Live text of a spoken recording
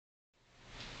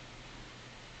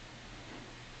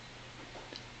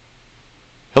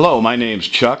Hello, my name's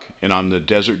Chuck, and I'm the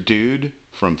Desert Dude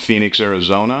from Phoenix,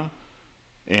 Arizona,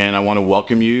 and I want to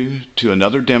welcome you to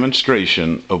another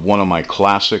demonstration of one of my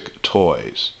classic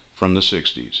toys from the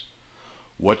 60s.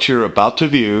 What you're about to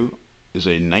view is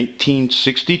a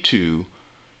 1962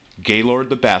 Gaylord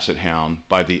the Basset Hound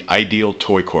by the Ideal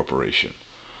Toy Corporation.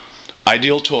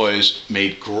 Ideal Toys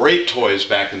made great toys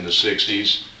back in the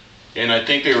 60s, and I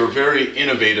think they were very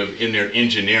innovative in their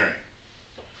engineering.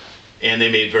 And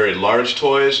they made very large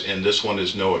toys, and this one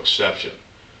is no exception.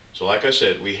 So like I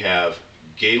said, we have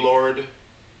Gaylord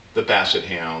the Basset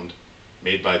Hound,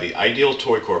 made by the Ideal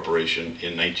Toy Corporation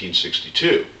in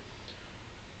 1962.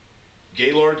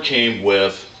 Gaylord came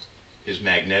with his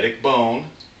magnetic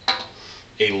bone,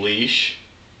 a leash,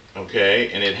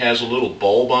 okay, and it has a little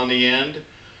bulb on the end.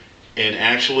 And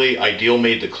actually, Ideal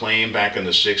made the claim back in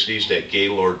the 60s that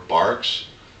Gaylord barks,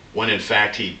 when in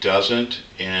fact he doesn't,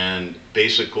 and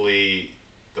basically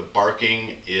the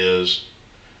barking is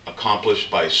accomplished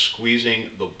by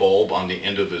squeezing the bulb on the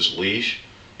end of his leash,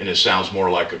 and it sounds more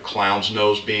like a clown's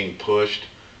nose being pushed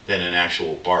than an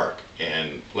actual bark.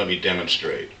 And let me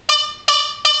demonstrate.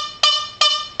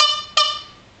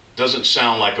 Doesn't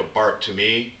sound like a bark to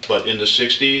me, but in the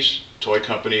 60s, toy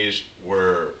companies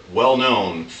were well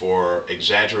known for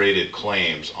exaggerated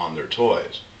claims on their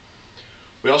toys.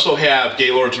 We also have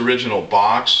Gaylord's original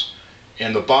box,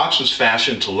 and the box was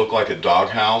fashioned to look like a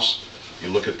doghouse. You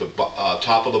look at the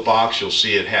top of the box, you'll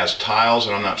see it has tiles,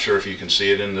 and I'm not sure if you can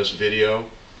see it in this video,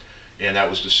 and that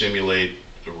was to simulate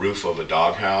the roof of a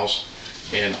doghouse.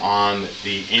 And on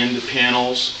the end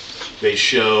panels, they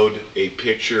showed a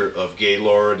picture of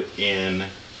Gaylord in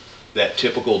that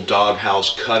typical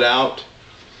doghouse cutout.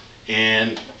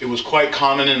 And it was quite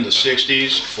common in the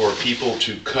 60s for people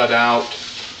to cut out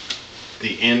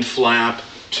the end flap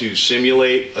to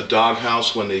simulate a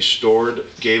doghouse when they stored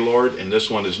Gaylord, and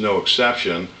this one is no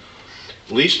exception.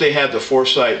 At least they had the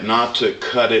foresight not to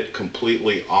cut it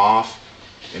completely off,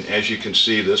 and as you can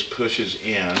see, this pushes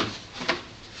in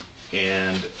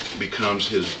and becomes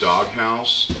his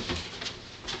doghouse,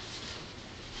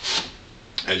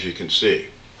 as you can see.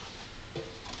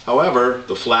 However,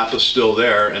 the flap is still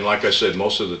there, and like I said,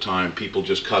 most of the time people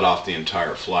just cut off the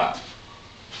entire flap.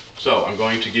 So I'm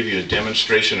going to give you a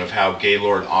demonstration of how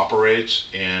Gaylord operates,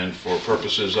 and for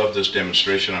purposes of this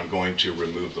demonstration I'm going to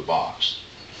remove the box.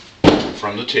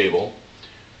 From the table,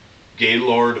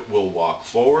 Gaylord will walk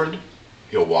forward,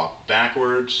 he'll walk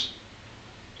backwards,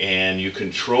 and you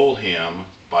control him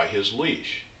by his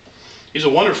leash. He's a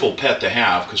wonderful pet to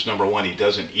have because number one, he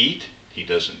doesn't eat, he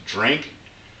doesn't drink,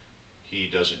 he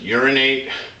doesn't urinate,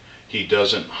 he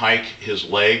doesn't hike his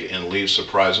leg and leave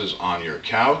surprises on your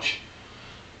couch.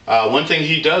 One thing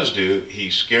he does do, he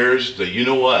scares the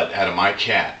you-know-what out of my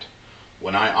cat.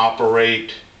 When I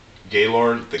operate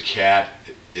Gaylord, the cat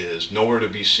is nowhere to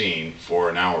be seen for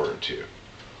an hour or two.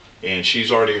 And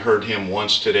she's already heard him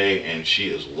once today, and she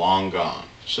is long gone.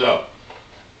 So,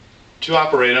 to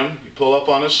operate him, you pull up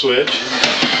on a switch,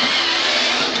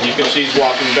 and you can see he's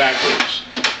walking backwards.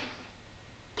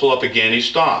 Pull up again, he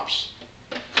stops.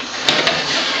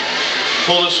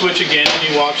 Pull the switch again, and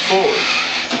he walks forward.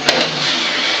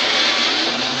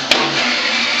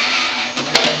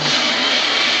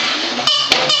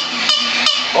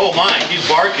 Oh my, he's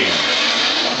barking.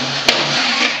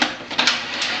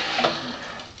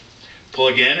 Pull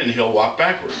again and he'll walk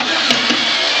backwards.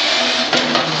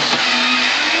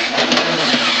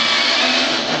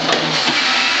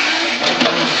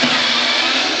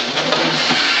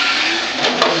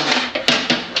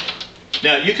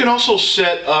 Now you can also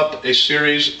set up a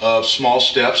series of small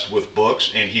steps with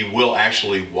books, and he will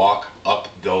actually walk up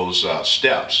those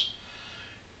steps.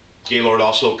 Gaylord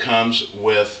also comes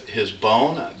with his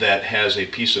bone that has a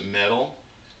piece of metal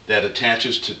that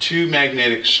attaches to two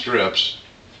magnetic strips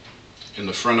in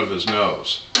the front of his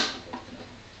nose.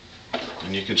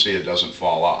 And you can see it doesn't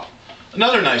fall off.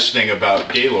 Another nice thing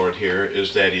about Gaylord here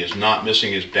is that he is not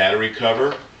missing his battery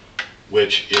cover,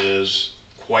 which is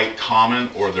quite common,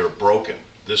 or they're broken.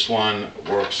 This one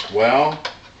works well.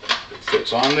 It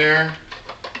fits on there.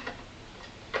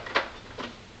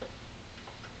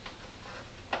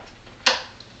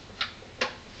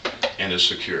 And is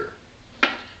secure.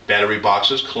 Battery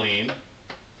box is clean.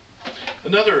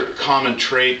 Another common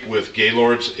trait with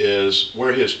Gaylords is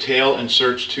where his tail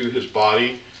inserts to his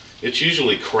body, it's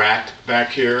usually cracked back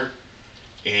here,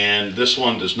 and this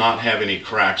one does not have any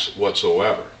cracks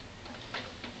whatsoever.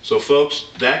 So folks,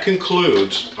 that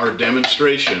concludes our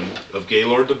demonstration of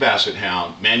Gaylord the Basset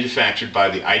Hound, manufactured by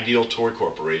the Ideal Toy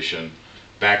Corporation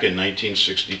back in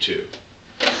 1962.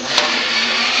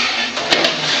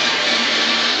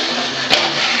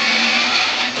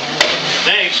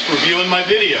 Thanks. for viewing my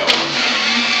video.